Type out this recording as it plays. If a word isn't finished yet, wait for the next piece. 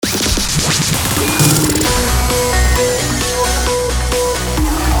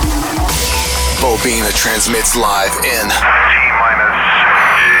Bobina transmits live in T-minus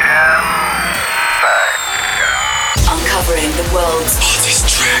 10 seconds. Uncovering the world's hottest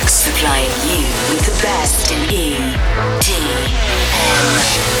tracks. Supplying you with the best in EDM.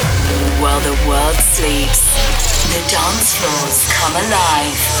 While the world sleeps, the dance floors come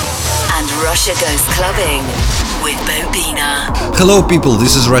alive, and Russia goes clubbing with Bobina. Hello people,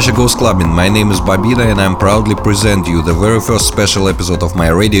 this is Russia Goes Clubbing. My name is Bobina and I'm proudly present you the very first special episode of my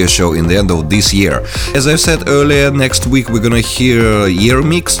radio show in the end of this year. As I said earlier, next week we're gonna hear year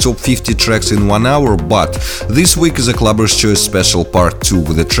mix, top 50 tracks in 1 hour, but this week is a Clubber's Choice special part 2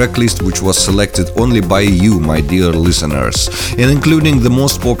 with a track list which was selected only by you, my dear listeners, and including the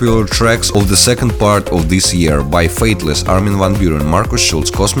most popular tracks of the second part of this year by Faithless, Armin van Buuren, Markus,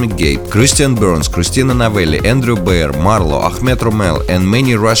 Schulz, Cosmic Gate, Christian Burns, Christina Novelli, Andrew Baer, MaRLo, Ahmet Romel and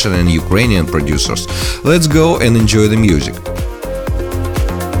many Russian and Ukrainian producers. Let's go and enjoy the music.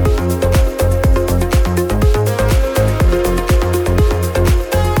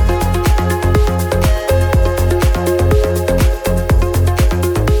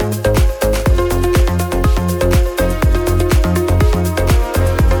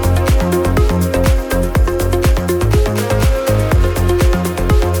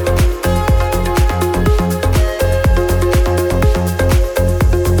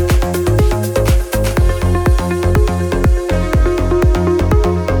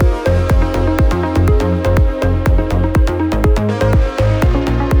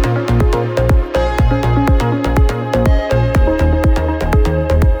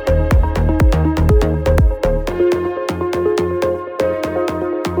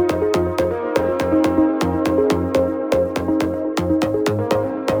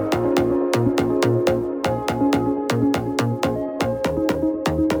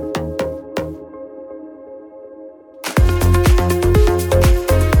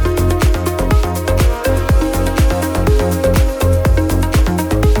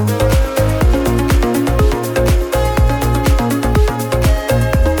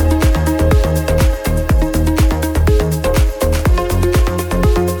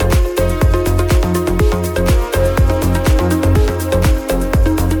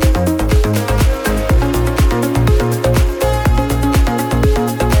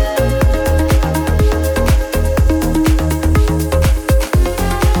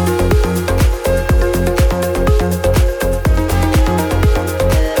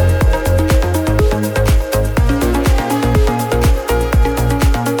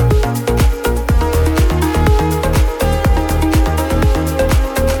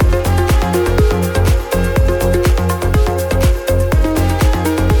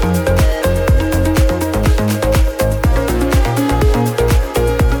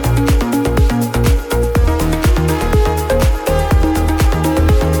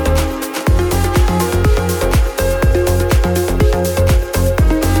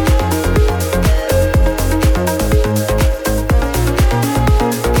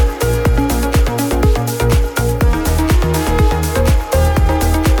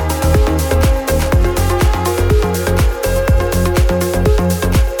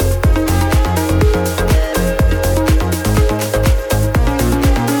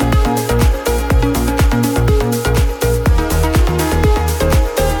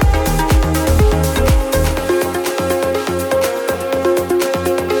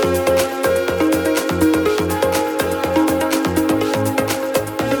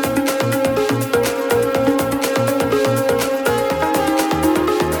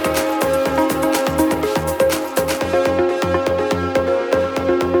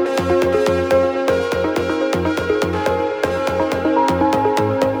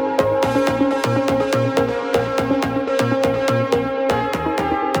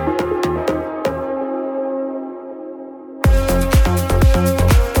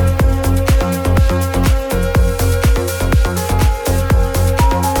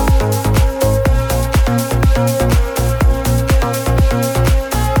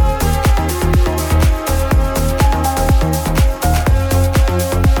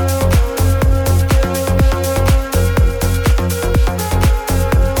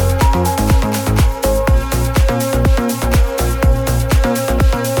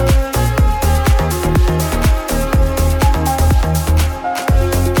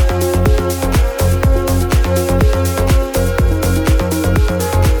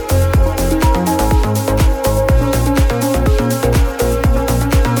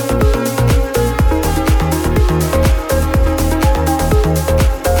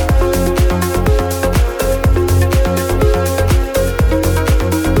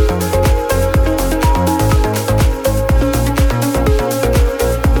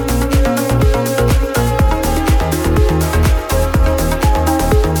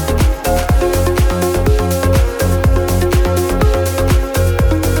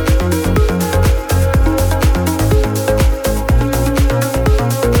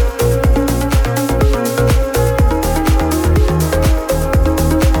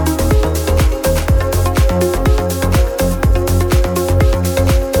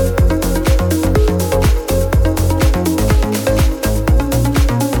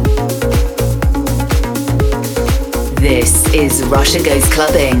 Russia Goes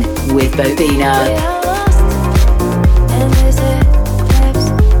Clubbing with Bobina.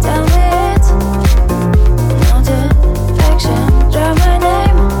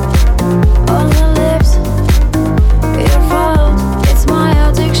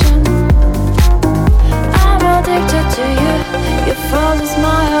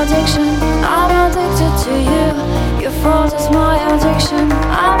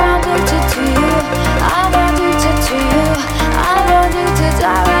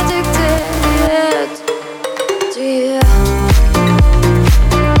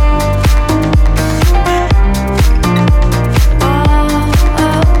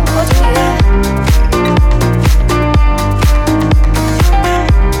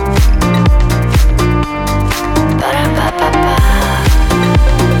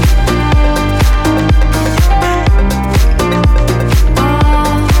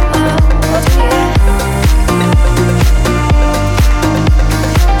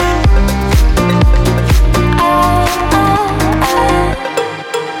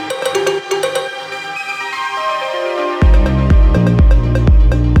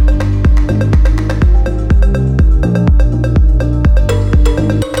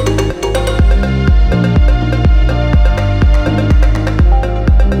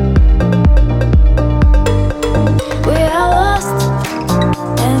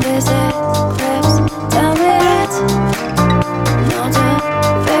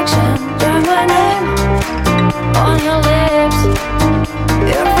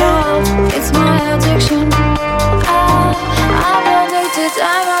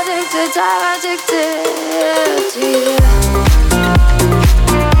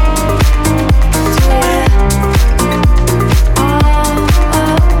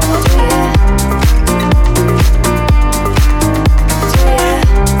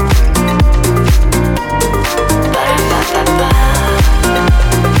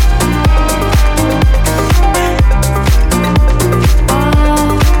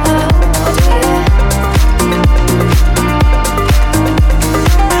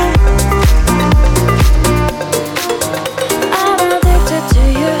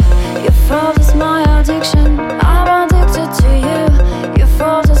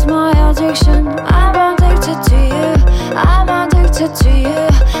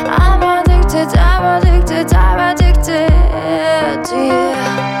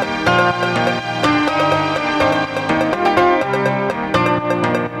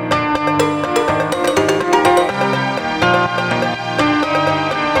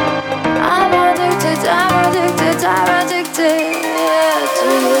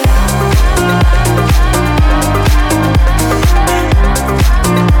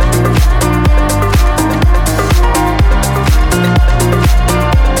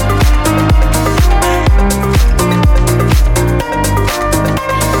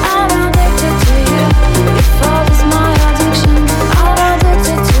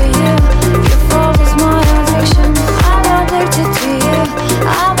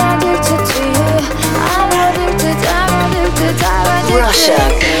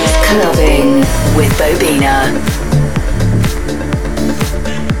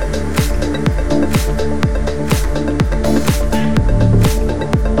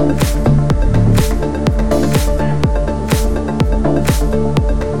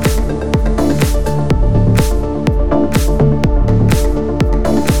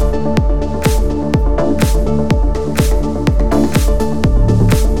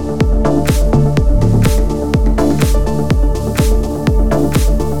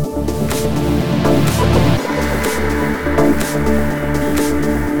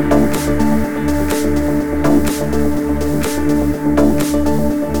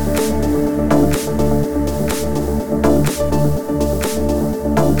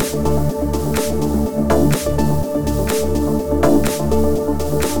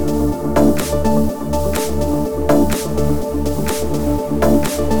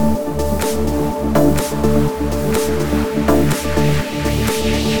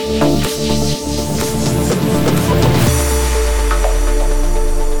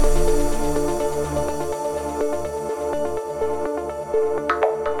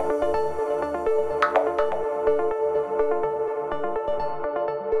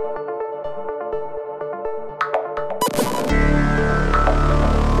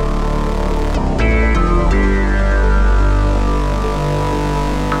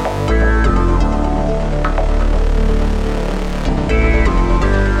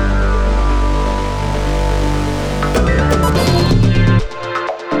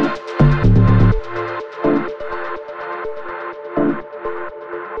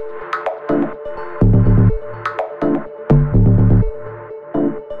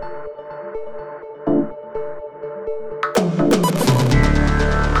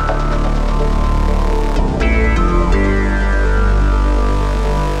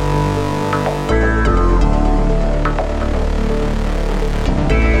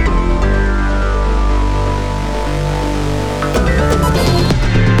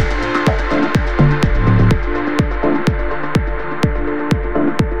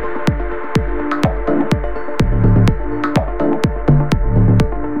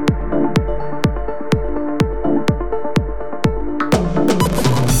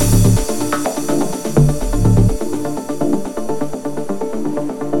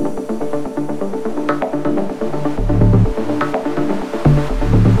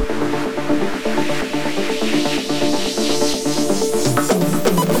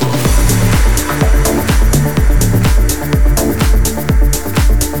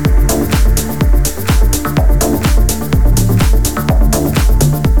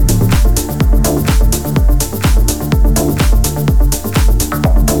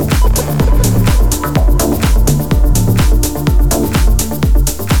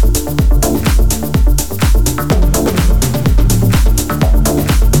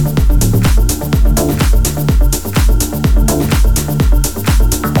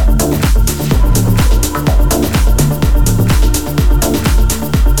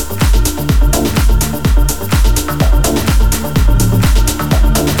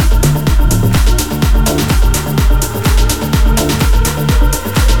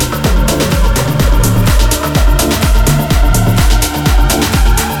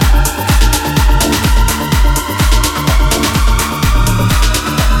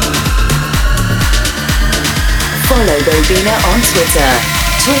 Bobina on Twitter.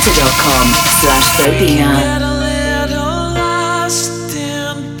 Twitter.com/Bobina.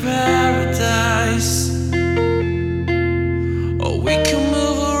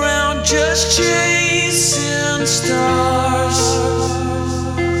 Just chasing stars.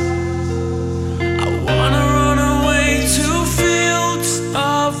 I wanna run away to fields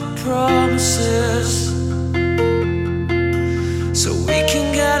of promises, so we can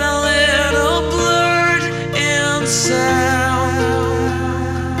get a little blurred in sound.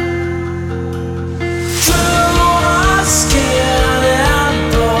 Through our skin and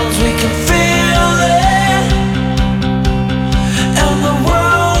bones, we can feel it, and the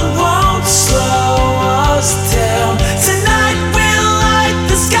world won't slow us down. Tonight we'll light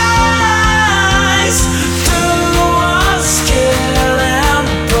the skies. Through our skin and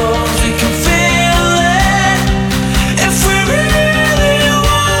bones, we can feel it, if we really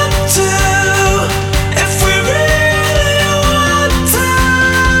want to, if we really want to. If we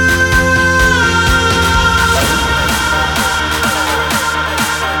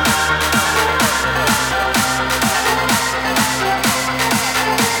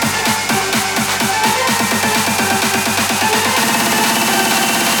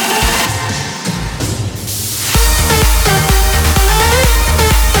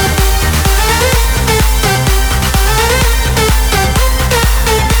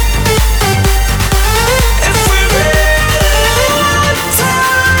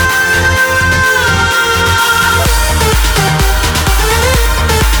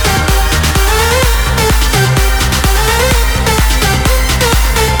want to.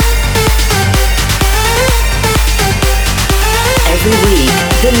 Every week,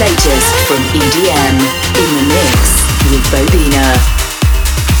 the latest from EDM in the mix with Bobina.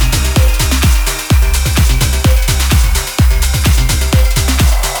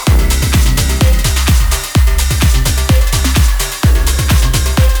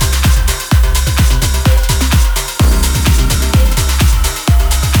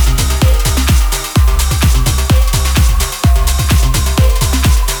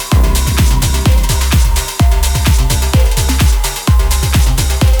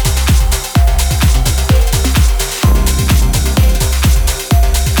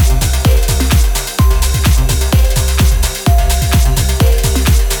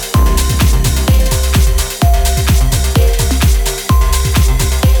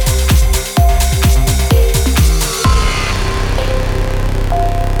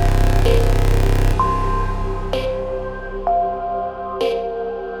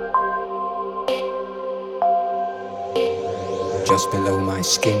 Just below my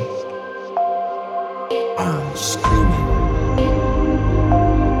skin, I'm screaming.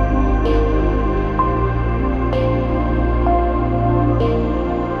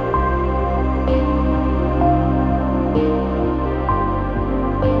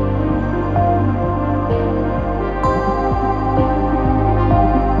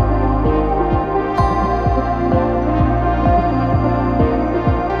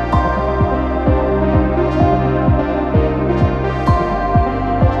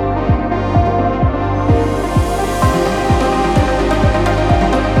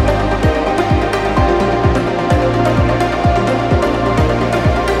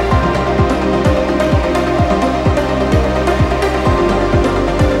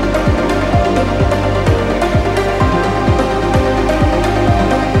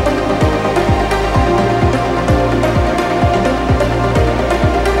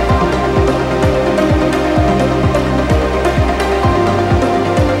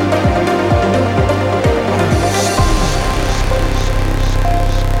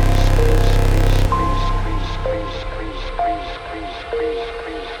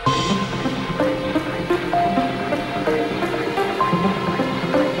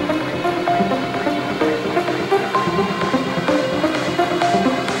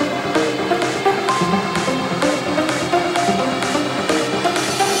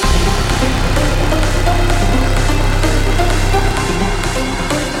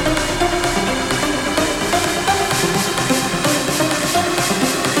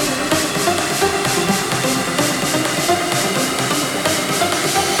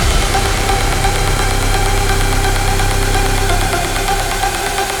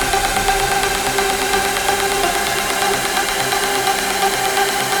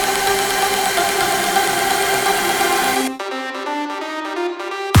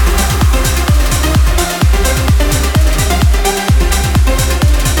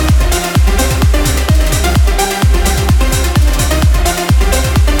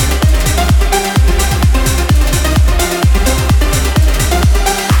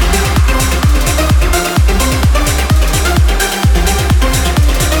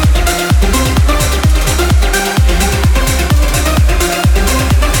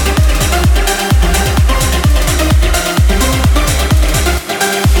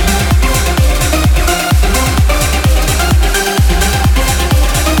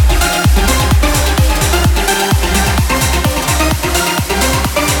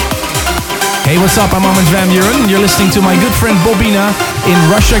 Hey, what's up? I'm Armin van Buuren. You're listening to my good friend Bobina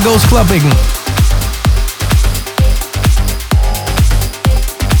in Russia Goes Clubbing.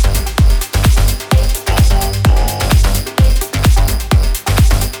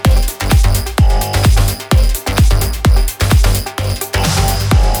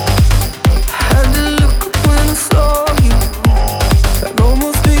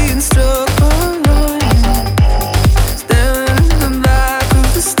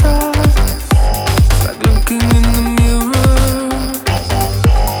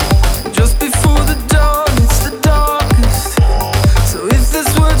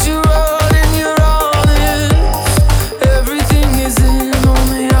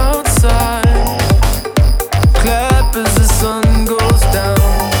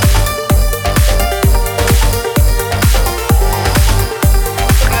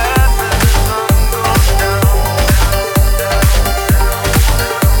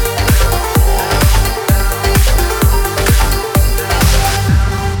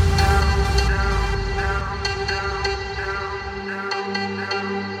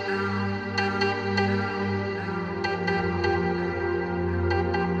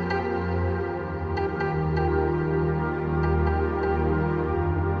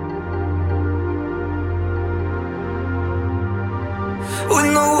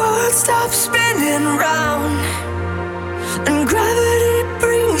 When the world stops spinning round and gravity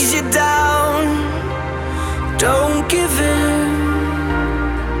brings you down, don't give in.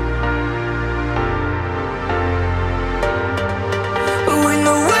 When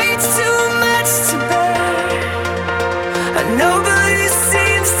the weight's too much to bear and nobody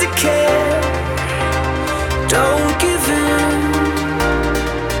seems to care, don't give in.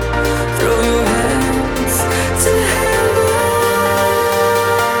 Throw your hands to heaven.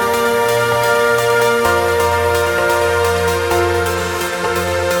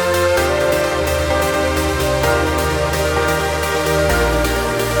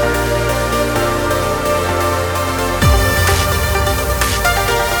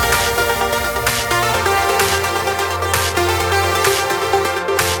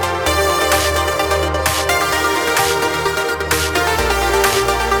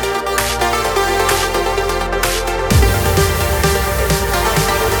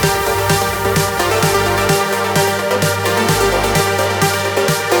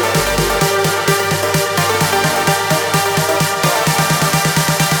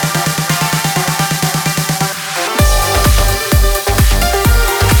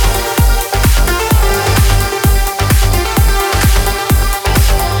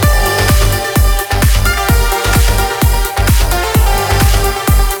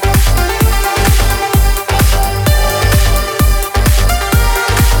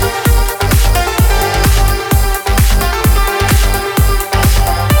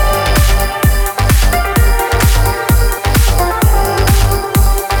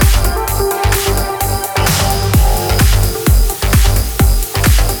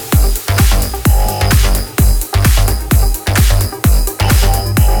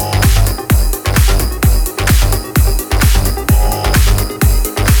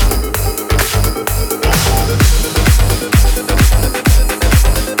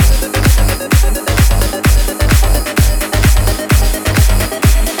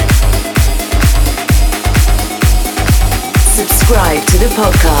 Subscribe to the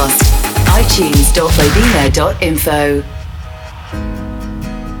podcast. iTunes.bobina.info.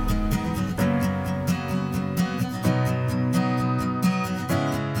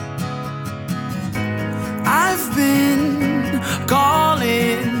 I've been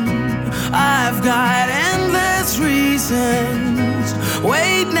calling, I've got endless reasons.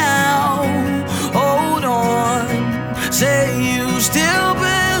 Wait now, hold on. Say you still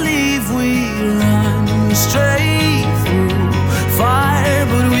believe we run straight through fire,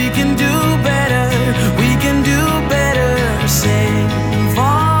 but we can do better. We can do better. Save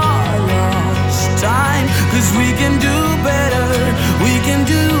our lost time, 'cause we can do better. We can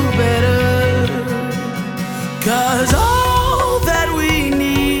do better. 'Cause all that we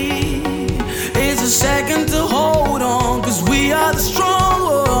need is a second to hold on, 'cause we are the strong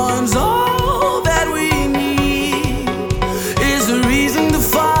ones. All that we need is a reason to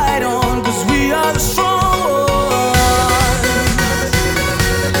fight on, 'cause we are the strong ones.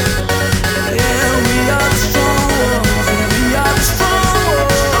 Yeah, we are the strong ones. We are the strong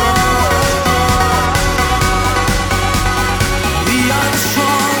ones.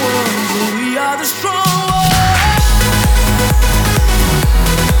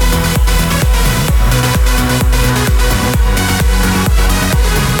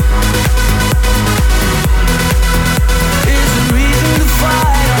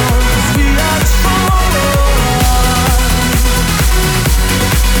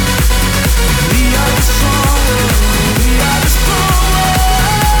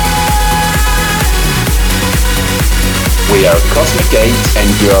 We are Cosmic Gate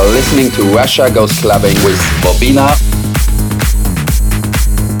and you are listening to Russia Goes Clubbing with Bobina.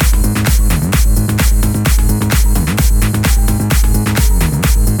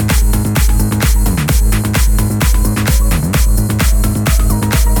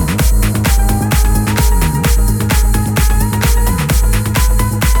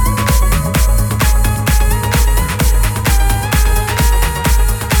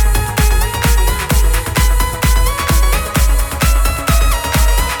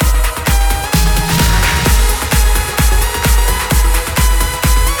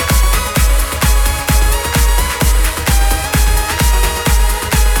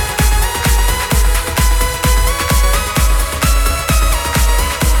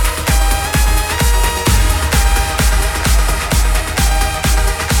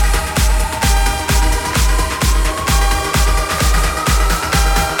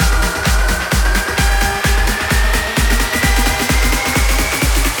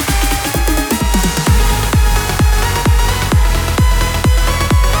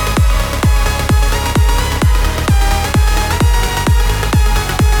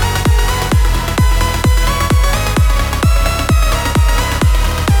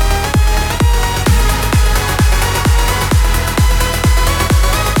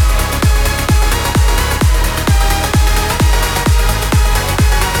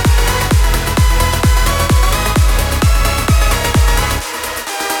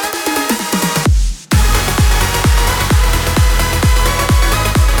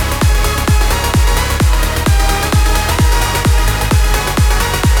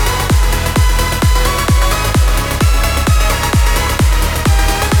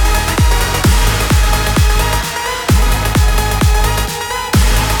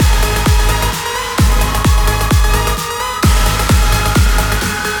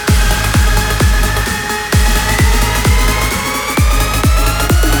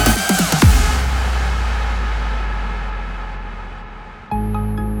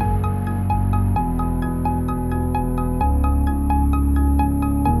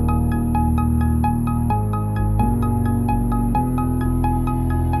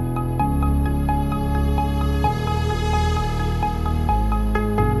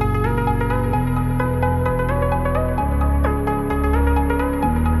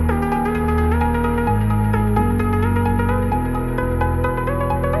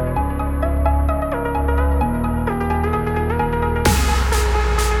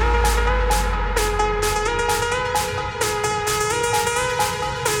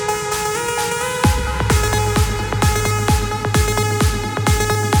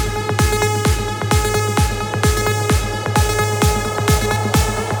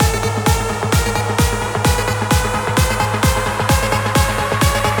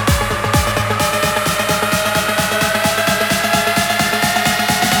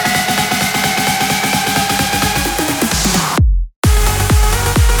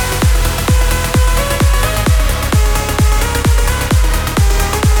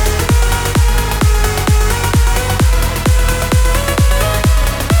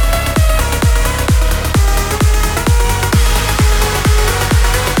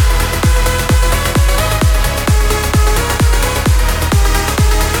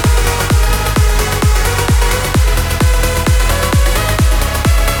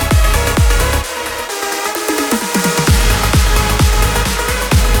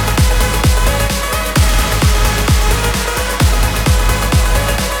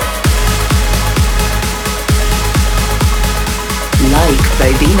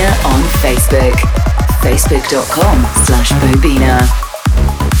 Bobina on Facebook. Facebook.com/Bobina.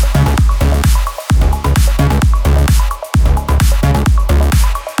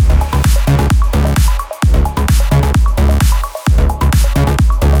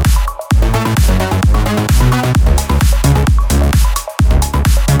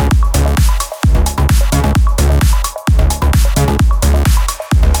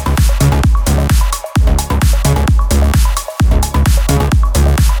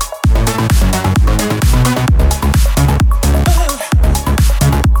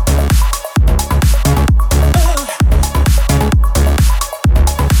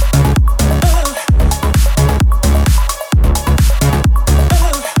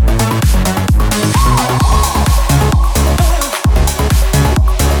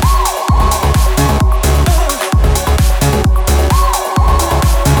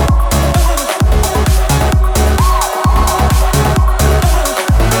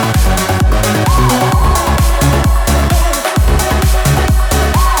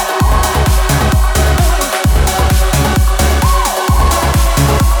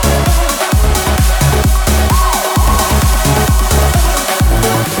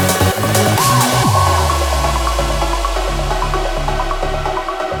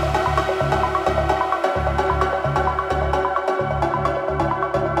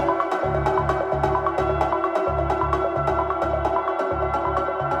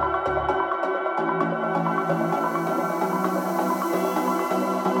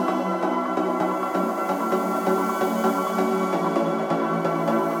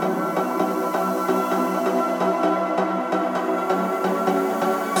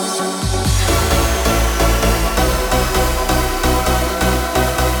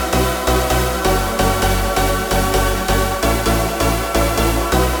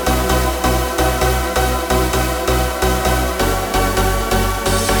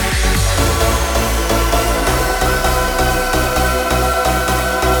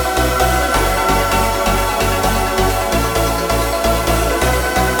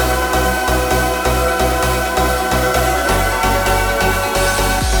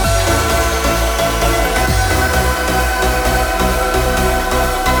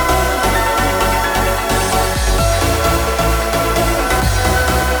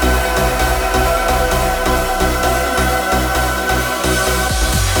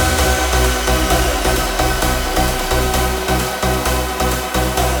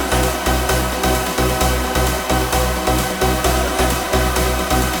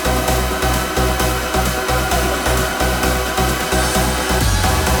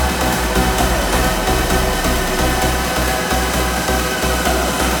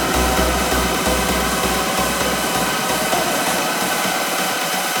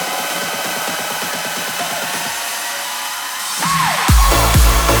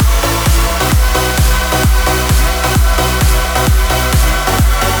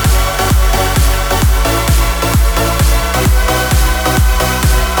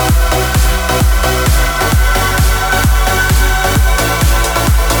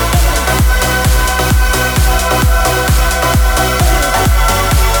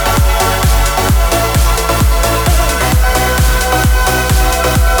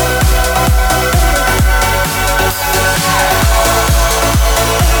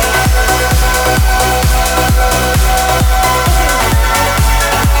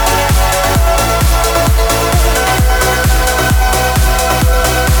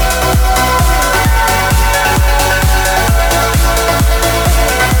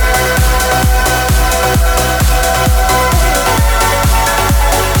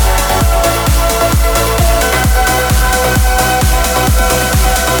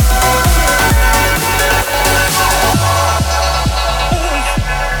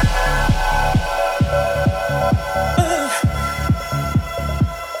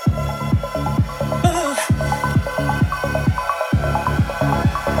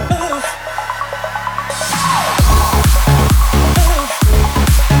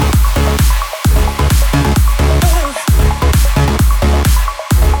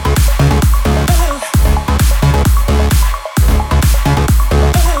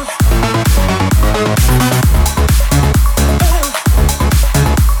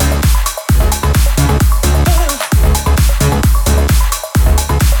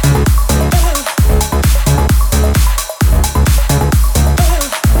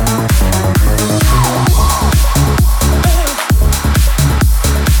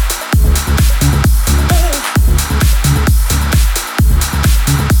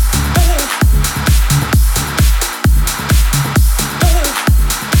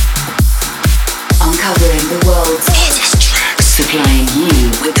 supplying you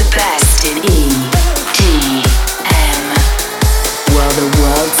with the best in EDM. While the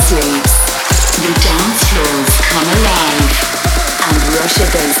world sleeps, the dance floors come alive, and Russia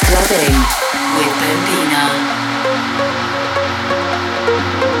goes clubbing with Bobina.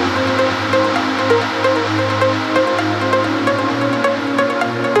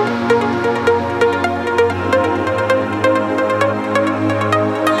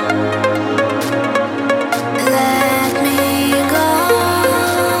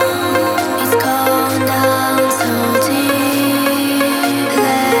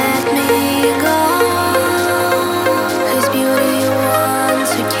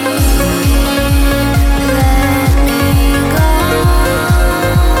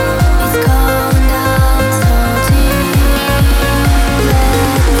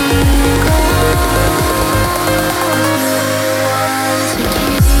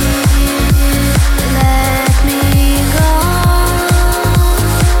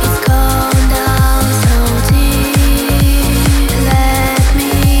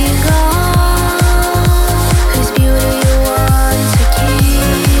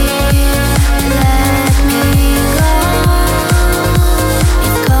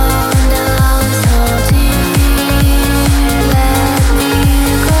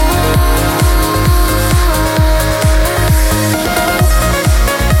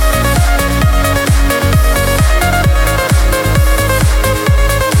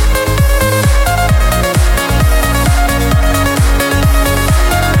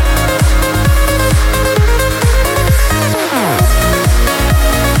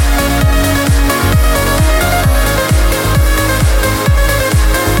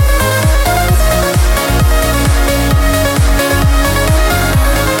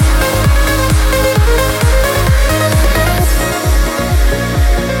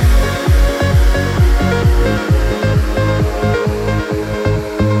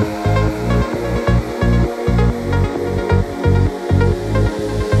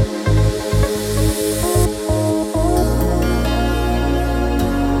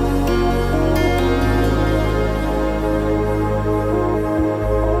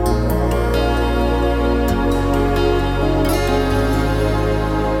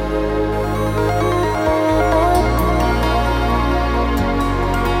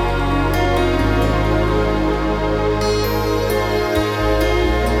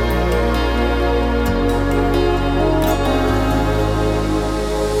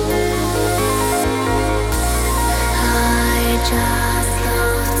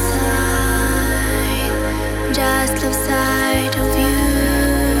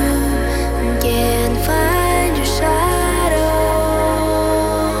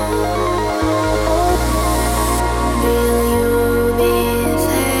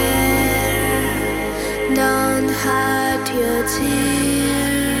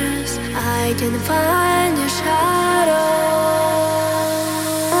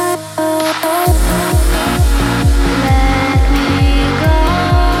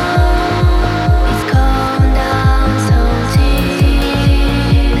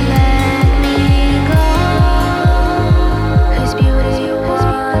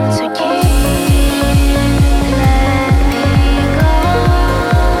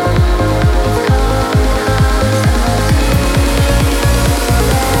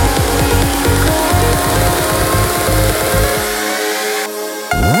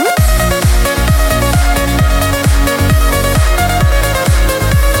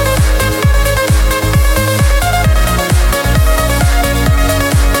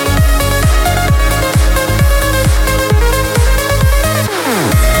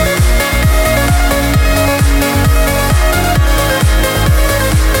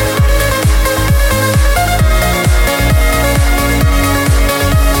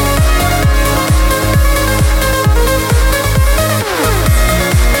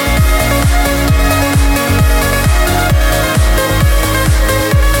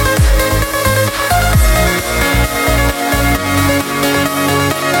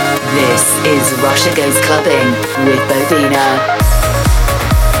 Russia Goes Clubbing with Bobina.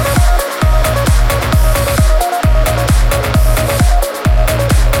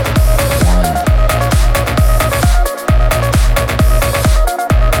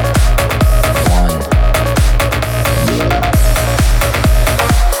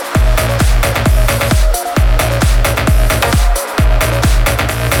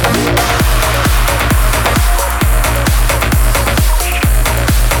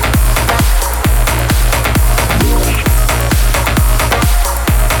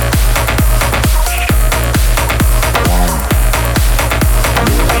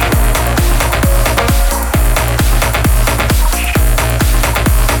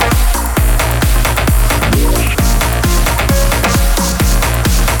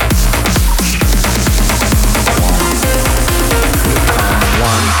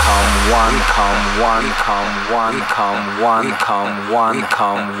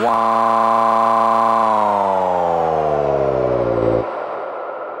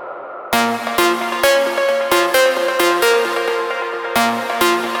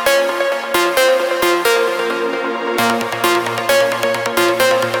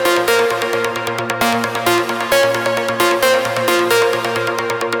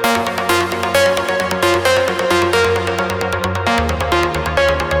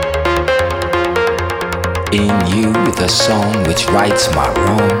 In you, the song which rights my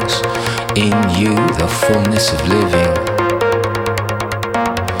wrongs. In you, the fullness of living.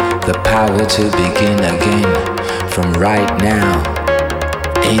 The power to begin again from right now.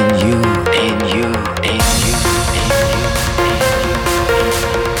 In you, in you, in you, in you.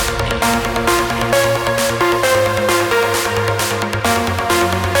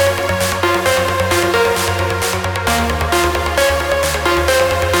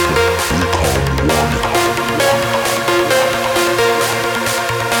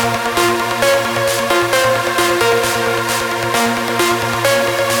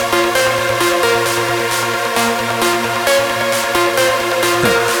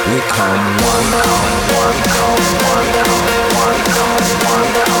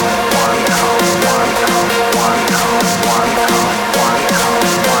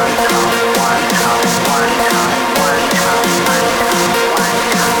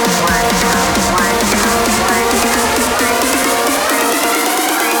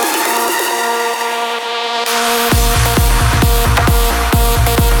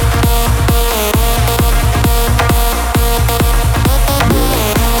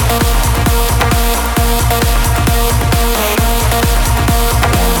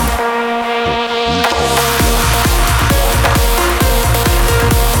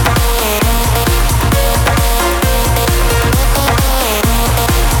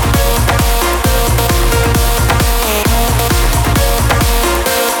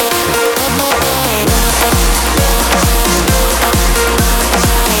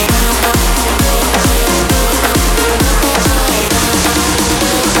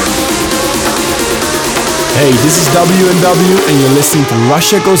 Hey, this is W&W and you're listening to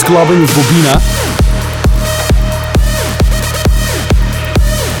Russia Goes Clubbing with Bobina.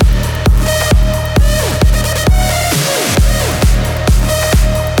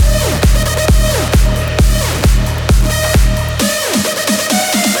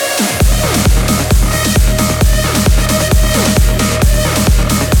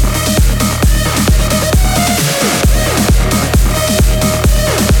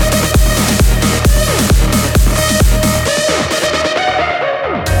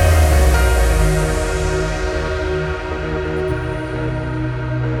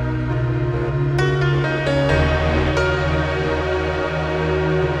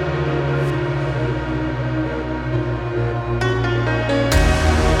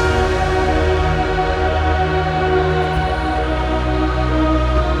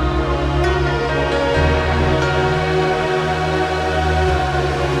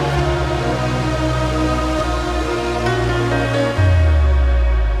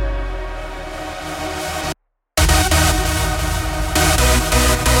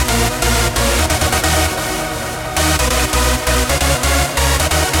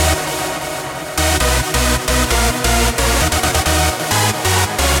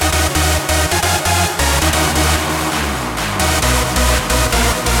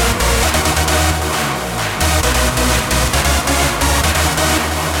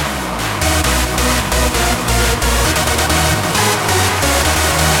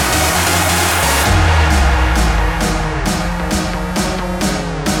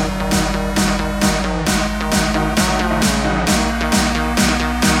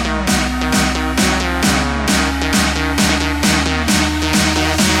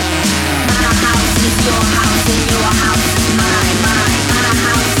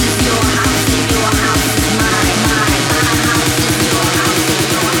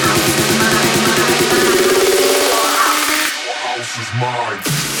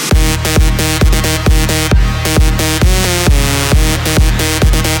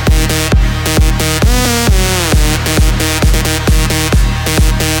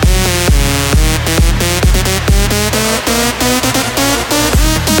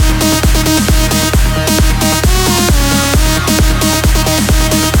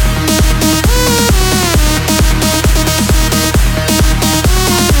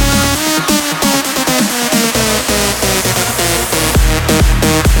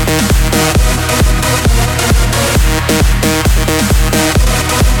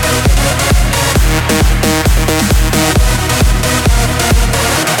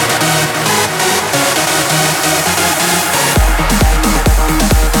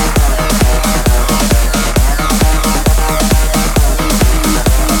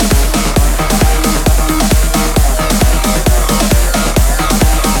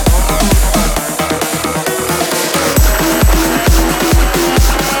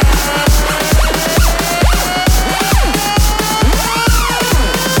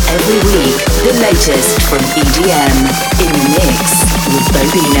 from EDM in the mix with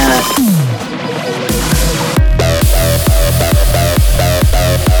Bobina.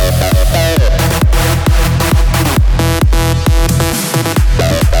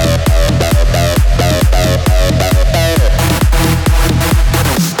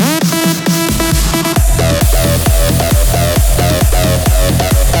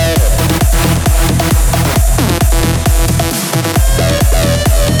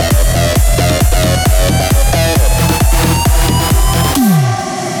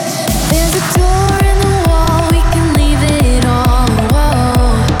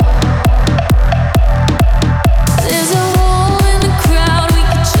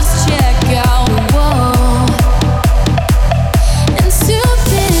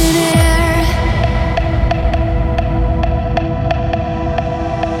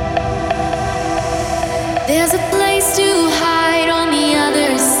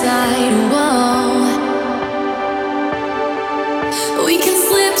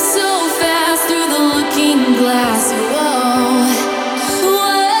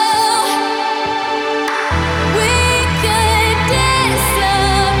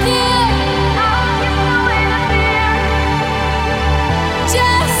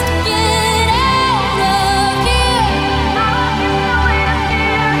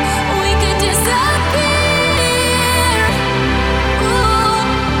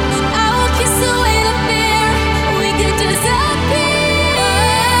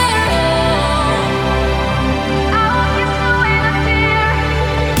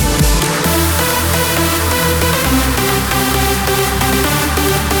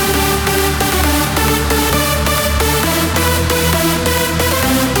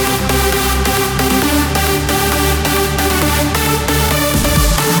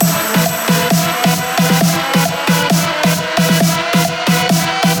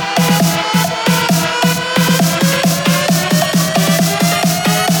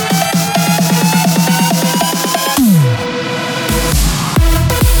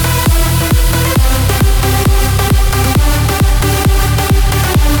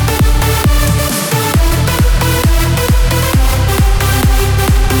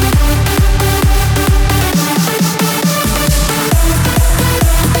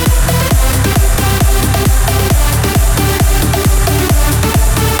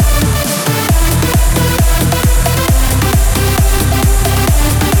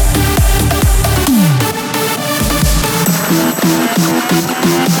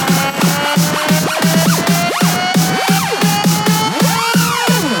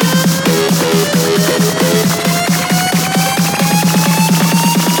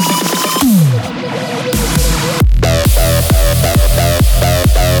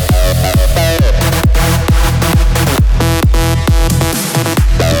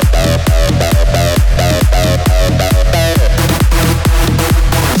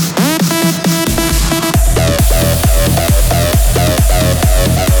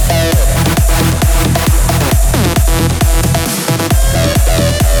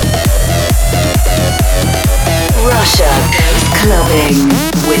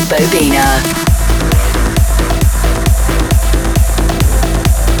 Bobina.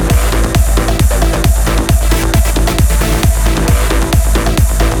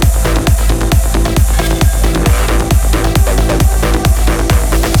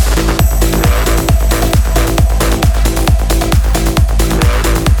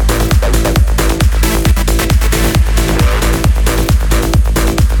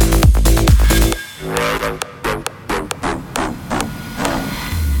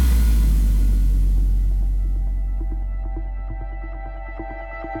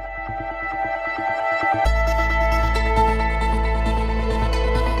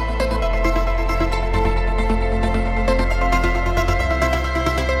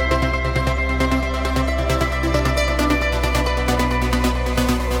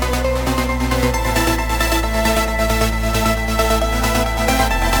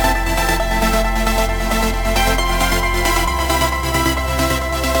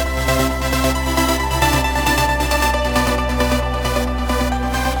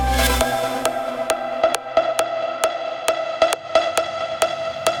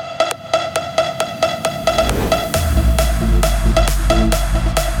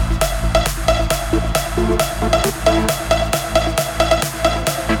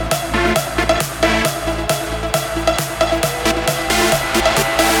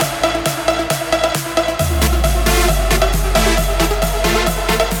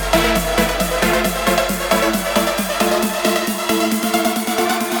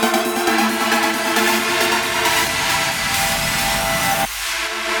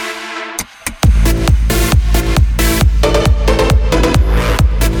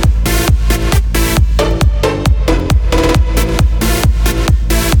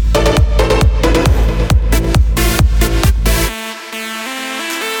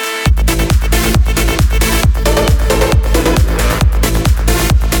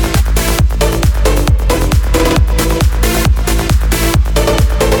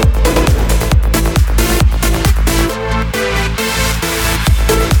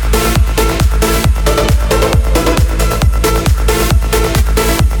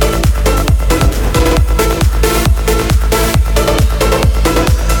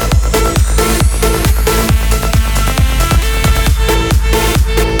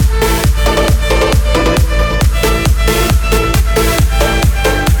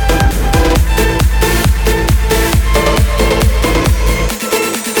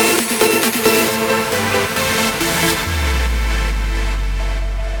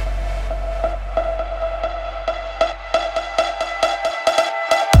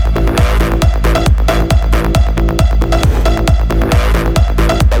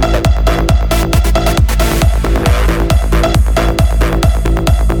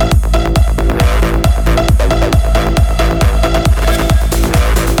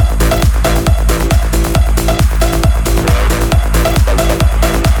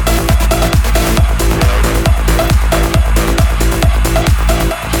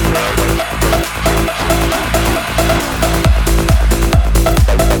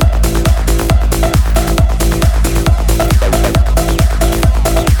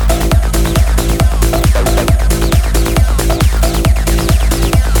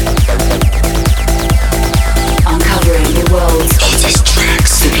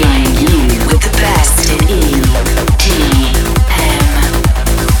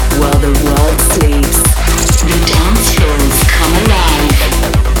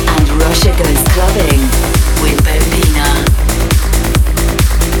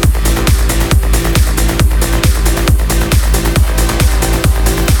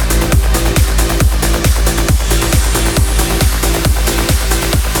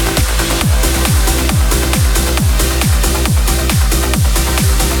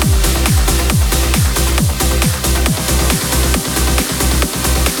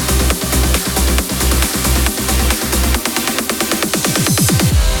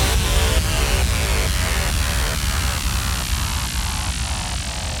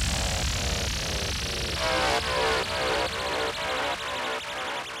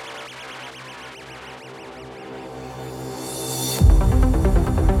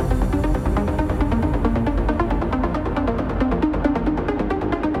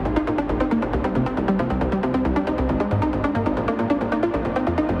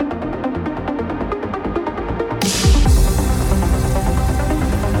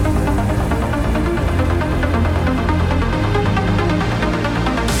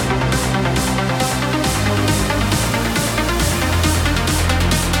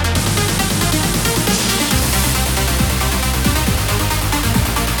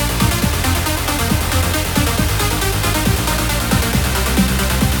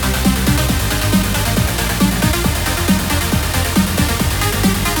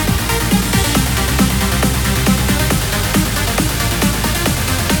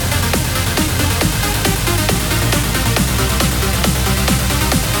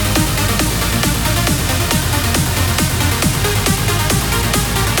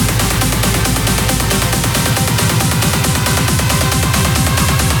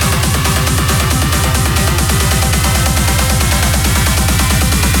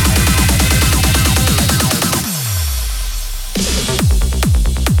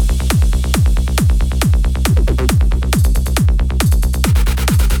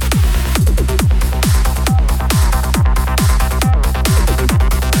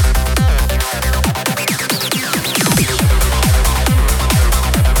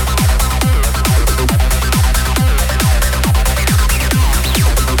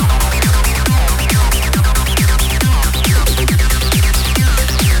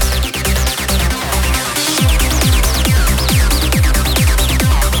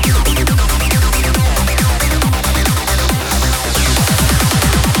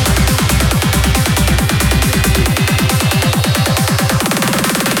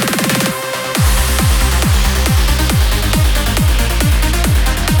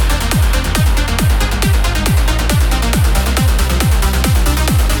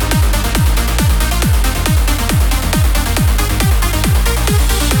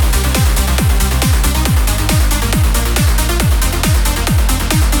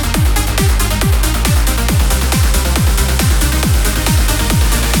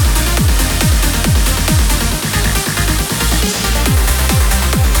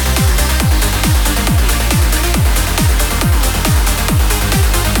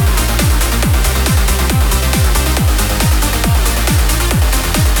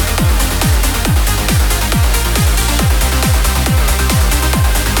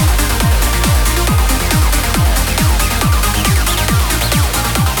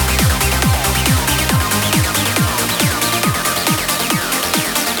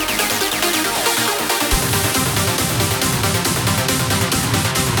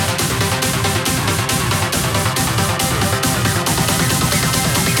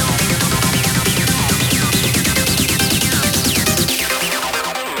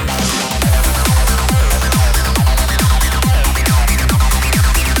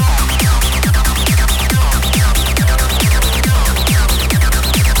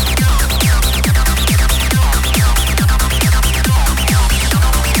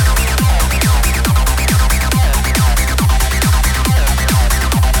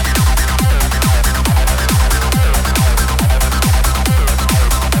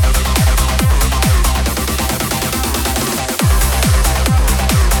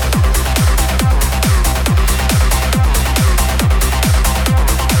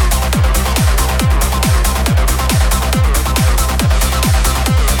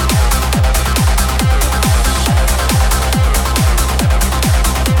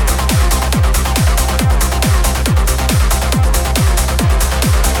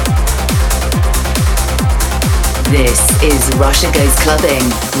 This is Russia Goes Clubbing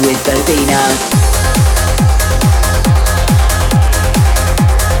with Bobina.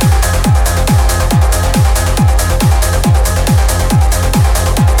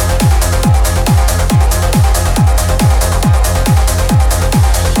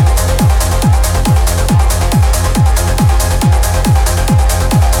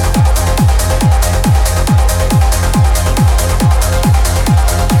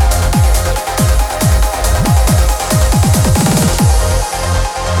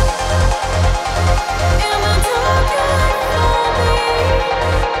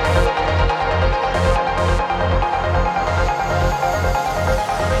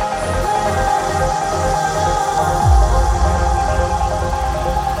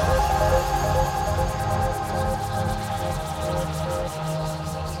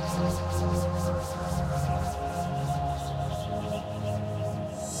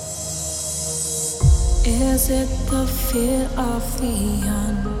 Is it the fear of the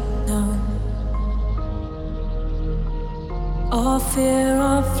unknown, or fear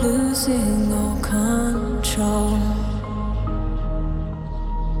of losing all control?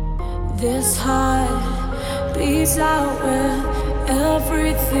 This heart beats out with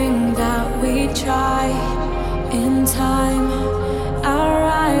everything that we try. In time, our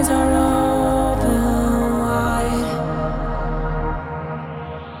eyes are open wide.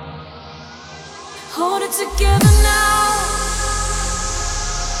 Hold it together now.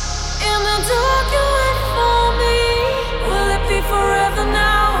 In the dark you wait for me. Will it be forever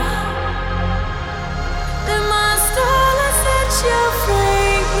now? Then my starlight set you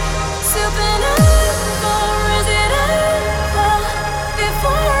free. Sipping over, is it over?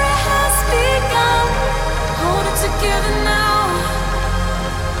 Before it has begun. Hold it together now.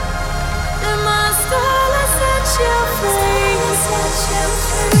 Then my starlight set you free. Set you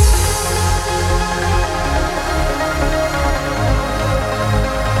free.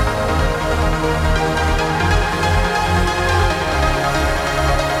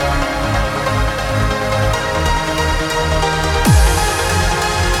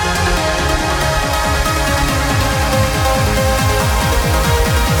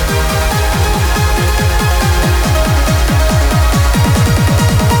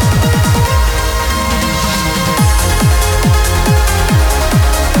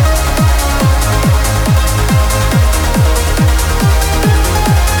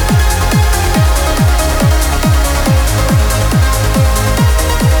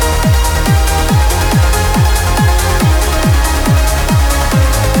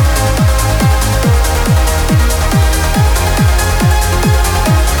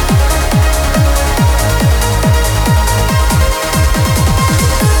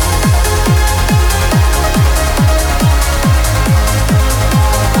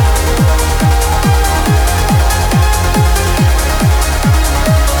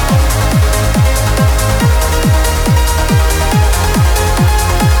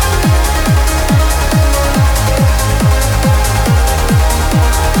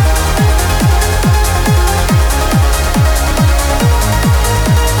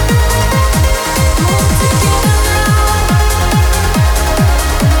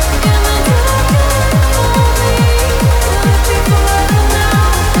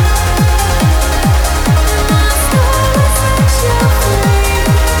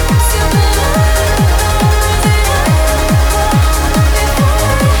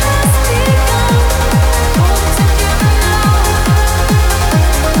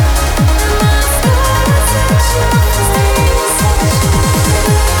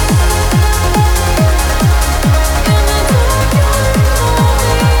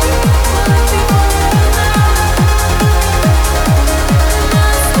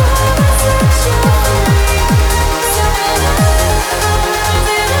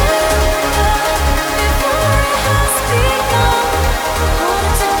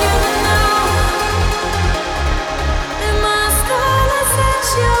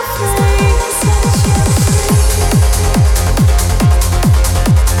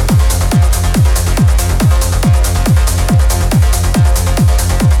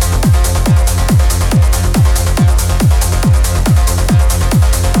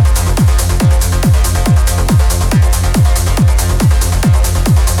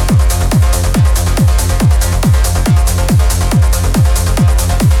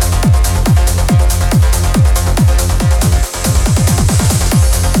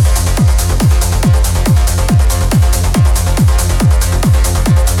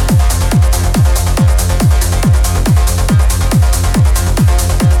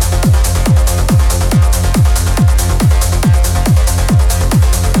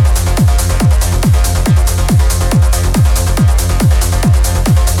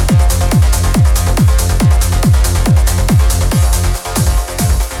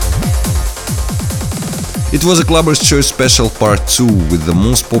 It was a Clubber's Choice Special Part 2 with the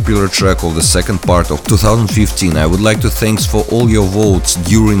most popular track of the second part of 2015. I would like to thanks for all your votes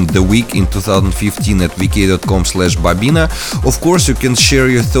during the week in 2015 at vk.com/Bobina. Of course, you can share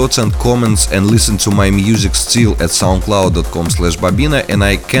your thoughts and comments and listen to my music still at soundcloud.com/Bobina, and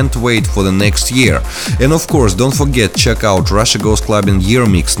I can't wait for the next year. And of course, don't forget, check out Russia Goes Clubbing Year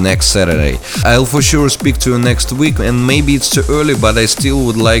Mix next Saturday. I'll for sure speak to you next week, and maybe it's too early, but I still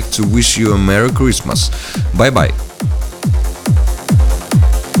would like to wish you a Merry Christmas. Bye bye.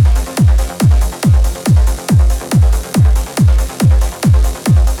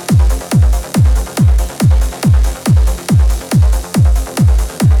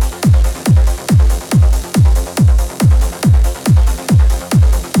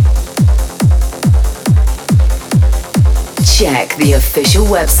 Check the official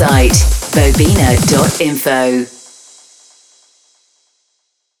website, bobina.info.